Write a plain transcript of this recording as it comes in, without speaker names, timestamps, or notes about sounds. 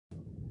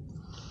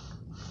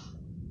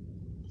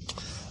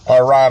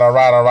All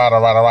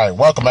right.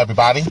 Welcome,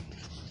 everybody.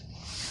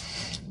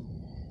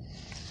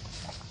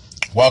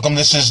 Welcome.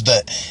 This is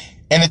the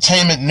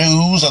entertainment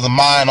news of the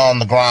Mind on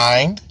the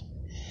Grind.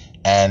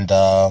 And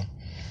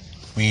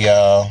we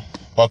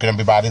welcome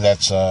everybody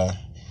that's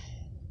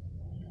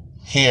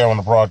here on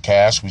the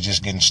broadcast. We're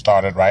just getting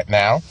started right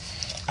now.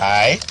 All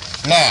right.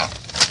 Now,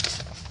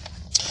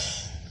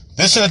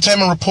 this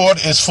entertainment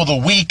report is for the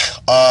week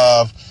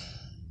of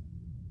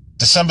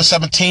December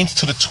 17th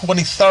to the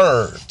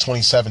 23rd,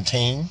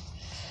 2017.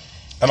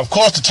 And of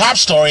course, the top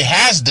story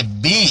has to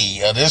be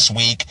this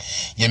week,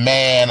 your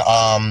man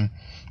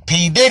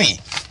P. Diddy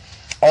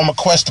on the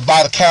quest to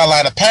buy the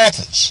Carolina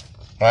Panthers,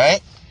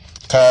 right?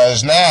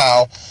 Because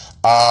now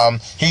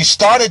he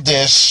started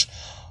this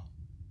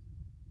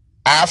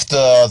after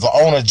the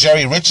owner,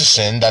 Jerry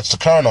Richardson, that's the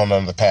current owner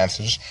of the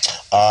Panthers,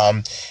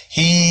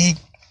 he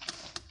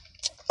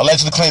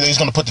allegedly claimed that he's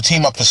going to put the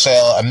team up for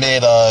sale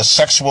amid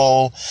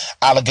sexual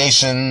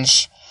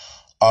allegations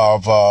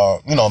of,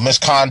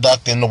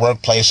 misconduct in the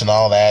workplace and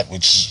all that,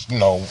 which,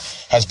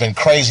 has been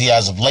crazy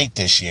as of late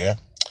this year.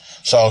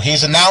 So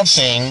he's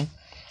announcing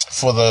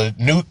for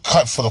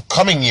the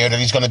coming year that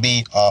he's going to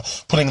be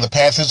putting the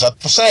Panthers up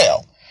for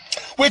sale,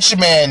 which your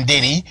man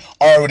Diddy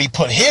already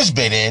put his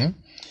bid in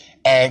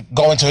and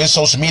going to his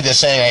social media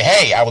saying,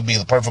 hey, I would be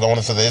the perfect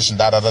owner for this and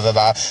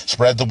da-da-da-da-da,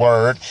 spread the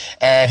word.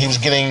 And he was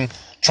trying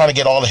to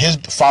get all of his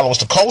followers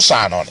to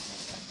co-sign on it.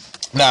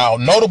 Now,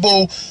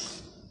 notable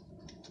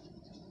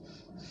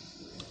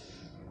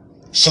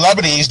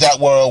celebrities that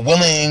were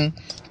willing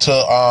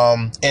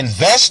to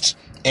invest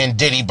in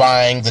Diddy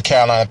buying the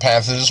Carolina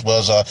Panthers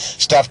was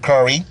Steph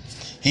Curry.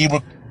 He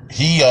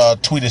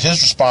tweeted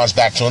his response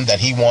back to him that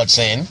he wants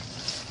in.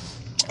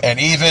 And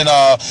even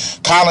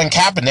Colin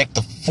Kaepernick,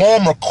 the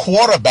former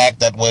quarterback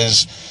that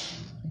was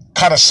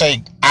kind of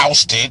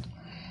ousted,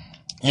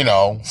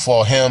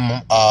 for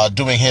him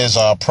doing his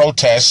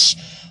protests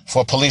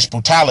for police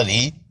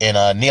brutality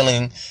and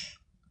kneeling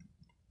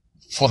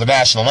for the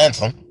national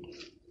anthem.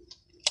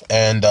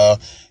 And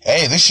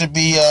hey, this should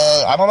be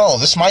I don't know,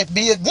 this might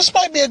be a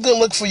good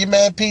look for your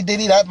man P.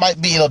 Diddy.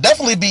 It'll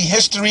definitely be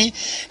history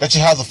that you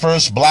have the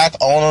first black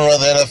owner of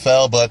the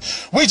NFL, but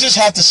we just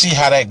have to see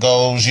how that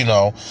goes. The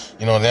NFL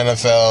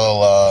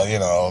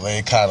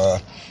they kind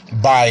of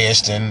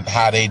biased in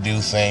how they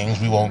do things.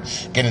 We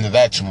won't get into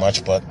that too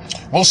much, but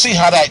we'll see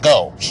how that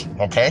goes.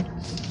 Okay.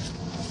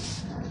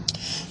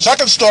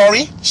 Second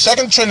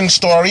trending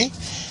story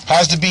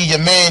has to be your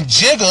man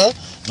Jigga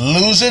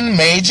losing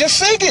major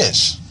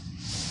figures.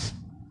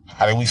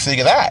 How did we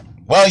figure that?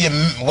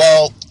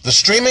 Well, the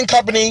streaming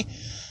company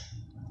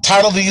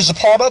Tidal that he's a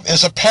part of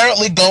is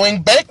apparently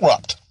going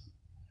bankrupt.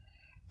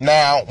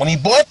 Now, when he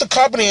bought the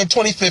company in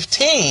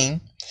 2015,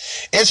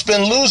 it's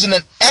been losing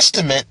an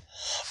estimate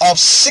of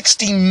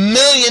 $60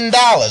 million.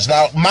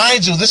 Now,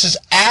 mind you, this is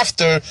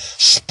after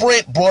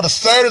Sprint bought a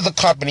third of the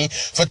company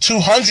for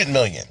 $200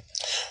 million.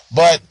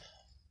 But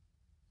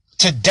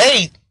to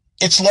date,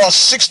 it's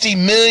lost $60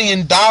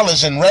 million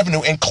in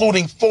revenue,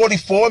 including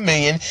 $44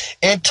 million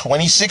in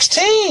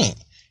 2016.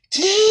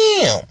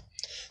 Damn.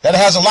 That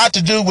has a lot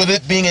to do with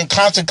it being in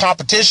constant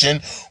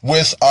competition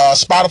with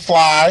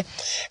Spotify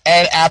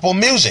and Apple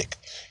Music.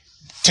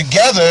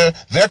 Together,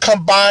 their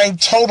combined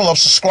total of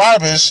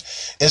subscribers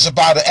is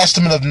about an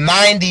estimate of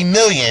 90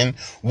 million,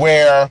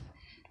 where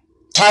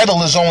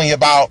Tidal is only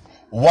about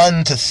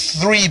 1 to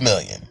 3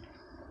 million.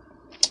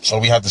 So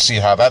we have to see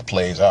how that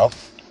plays out.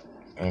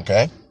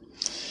 Okay.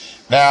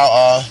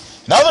 Now,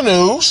 in other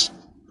news,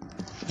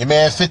 your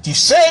man 50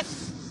 Cent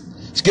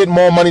is getting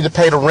more money to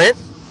pay the rent.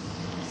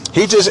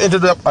 He just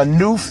entered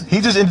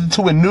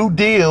into a new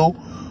deal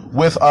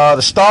with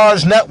the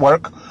Starz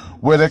Network,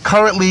 where they're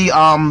currently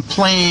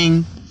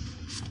playing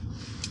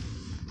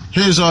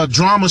his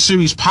drama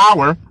series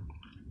Power,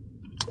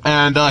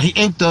 and he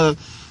inked the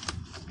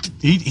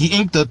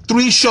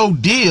 3-show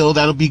deal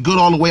that'll be good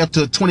all the way up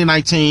to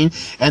 2019,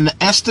 and the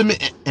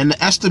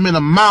estimate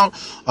amount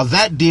of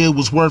that deal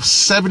was worth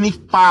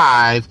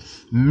 $75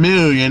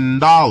 million.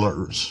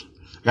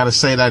 Gotta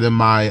say that in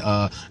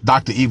my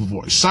Dr. Evil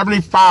voice.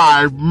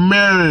 $75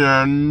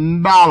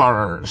 million.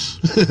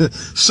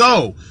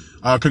 So,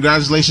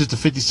 congratulations to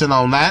 50 Cent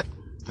on that.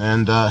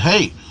 And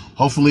hey,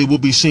 hopefully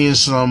we'll see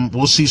some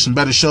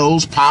better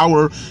shows.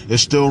 Power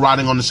is still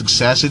riding on the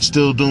success. It's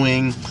still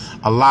doing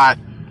a lot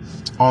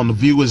on the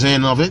viewers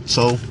end of it,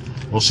 so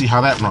we'll see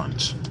how that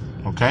runs.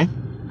 Okay.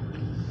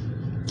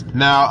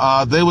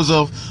 Now, there was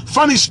a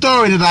funny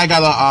story that I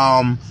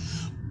gotta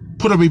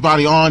put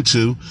everybody on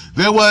to.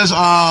 There was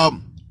a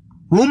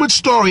rumored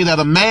story that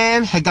a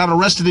man had got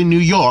arrested in New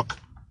York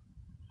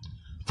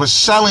for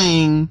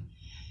selling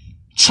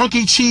Chuck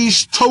E.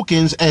 Cheese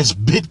tokens as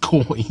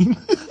Bitcoin.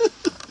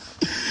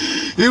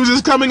 He was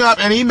just coming up,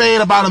 and he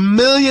made about $1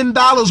 million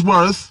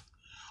worth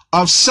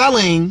of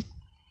selling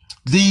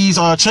these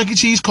Chuck E.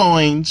 Cheese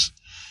coins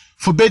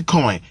for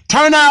Bitcoin.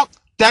 Turn out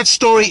that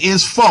story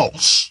is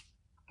false.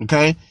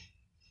 Okay.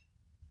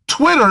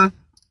 Twitter,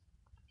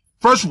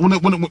 first when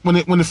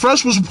it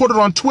first was reported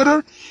on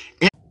Twitter,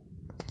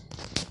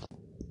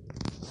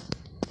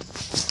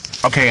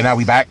 Okay, now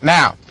we back.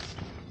 Now,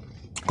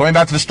 going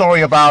back to the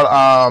story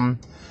about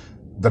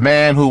the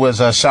man who was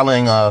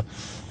selling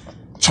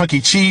Chuck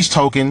E. Cheese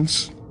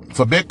tokens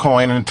for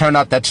Bitcoin, and it turned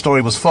out that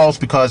story was false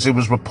because it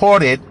was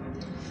reported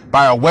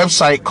by a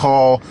website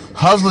called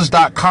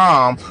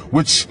Hustlers.com,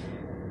 which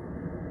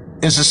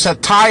is a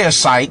satire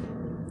site,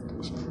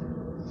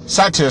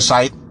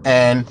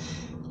 and,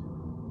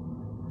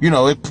 you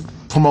know, it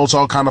promotes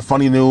all kind of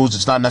funny news.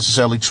 It's not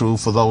necessarily true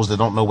for those that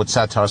don't know what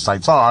satire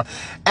sites are.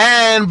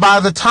 And by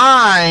the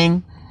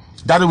time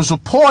that it was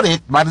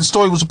reported, by the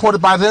story was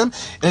reported by them,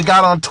 it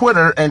got on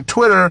Twitter, and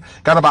Twitter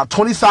got about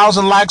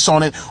 20,000 likes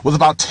on it with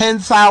about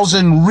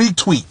 10,000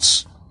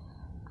 retweets.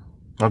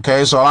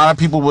 Okay, so a lot of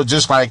people were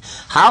just like,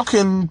 how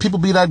can people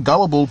be that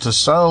gullible to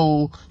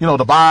sell, you know,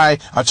 to buy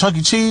a Chuck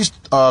E. Cheese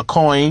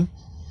coin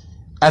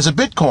as a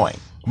Bitcoin?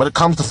 But it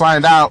comes to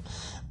find out,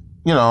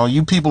 you know,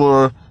 you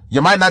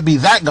might not be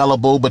that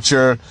gullible, but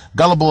you're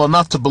gullible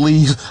enough to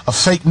believe a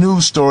fake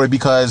news story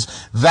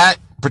because that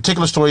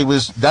particular story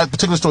was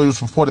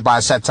reported by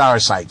a satire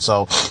site.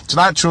 So it's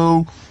not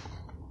true.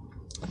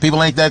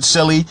 People ain't that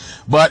silly.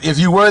 But if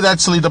you were that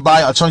silly to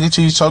buy a Chuck E.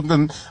 Cheese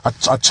token,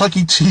 a Chuck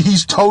E.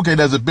 Cheese token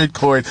as a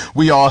Bitcoin,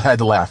 we all had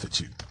to laugh at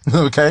you.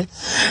 Okay.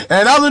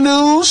 And other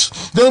news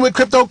dealing with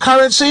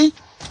cryptocurrency,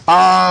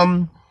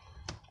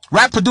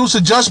 rap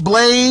producer Just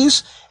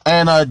Blaze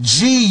and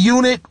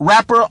G-Unit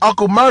rapper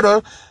Uncle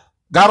Murder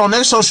got on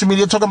their social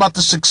media talking about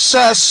the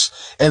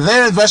success in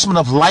their investment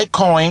of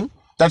Litecoin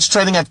that's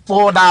trading at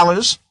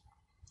 $4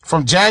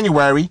 from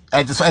January.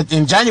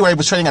 In January, it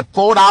was trading at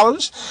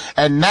 $4,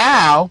 and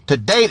now, to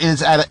date, it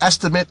is at an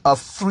estimate of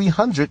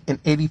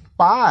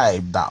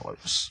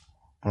 $385.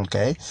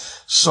 Okay?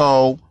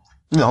 So,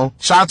 you know,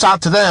 shouts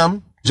out to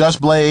them,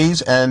 Just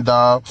Blaze and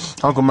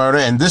Uncle Murder,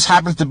 and this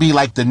happens to be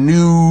like the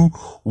new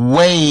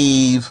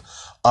wave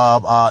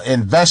of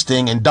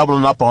investing and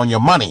doubling up on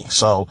your money.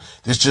 So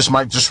this just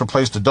might just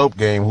replace the dope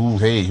game.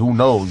 Who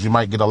knows? You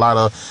might get a lot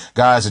of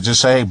guys that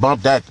just say, hey,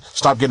 bump that,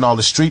 stop getting all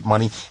the street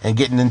money and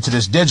getting into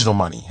this digital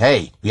money.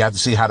 Hey, we have to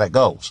see how that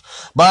goes.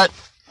 But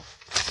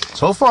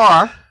so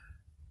far,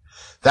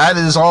 that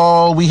is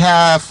all we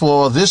have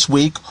for this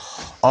week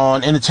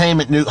on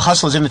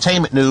Hustlers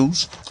Entertainment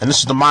News. And this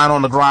is the Mind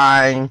on the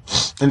Grind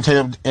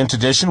Entertainment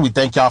Edition. We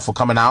thank y'all for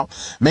coming out.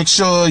 Make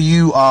sure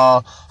you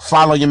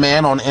follow your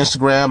man on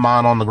Instagram,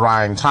 Mind on the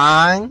Grind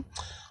Time.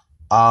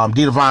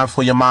 D Divine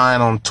for your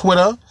mind on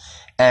Twitter.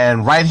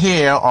 And right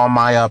here on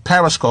my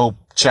Periscope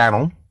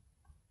channel,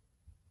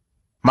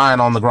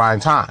 Mind on the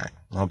Grind Time.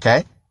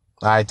 Okay?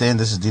 All right then,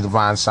 this is D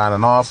Divine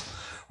signing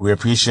off. We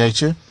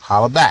appreciate you.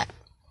 Holla back.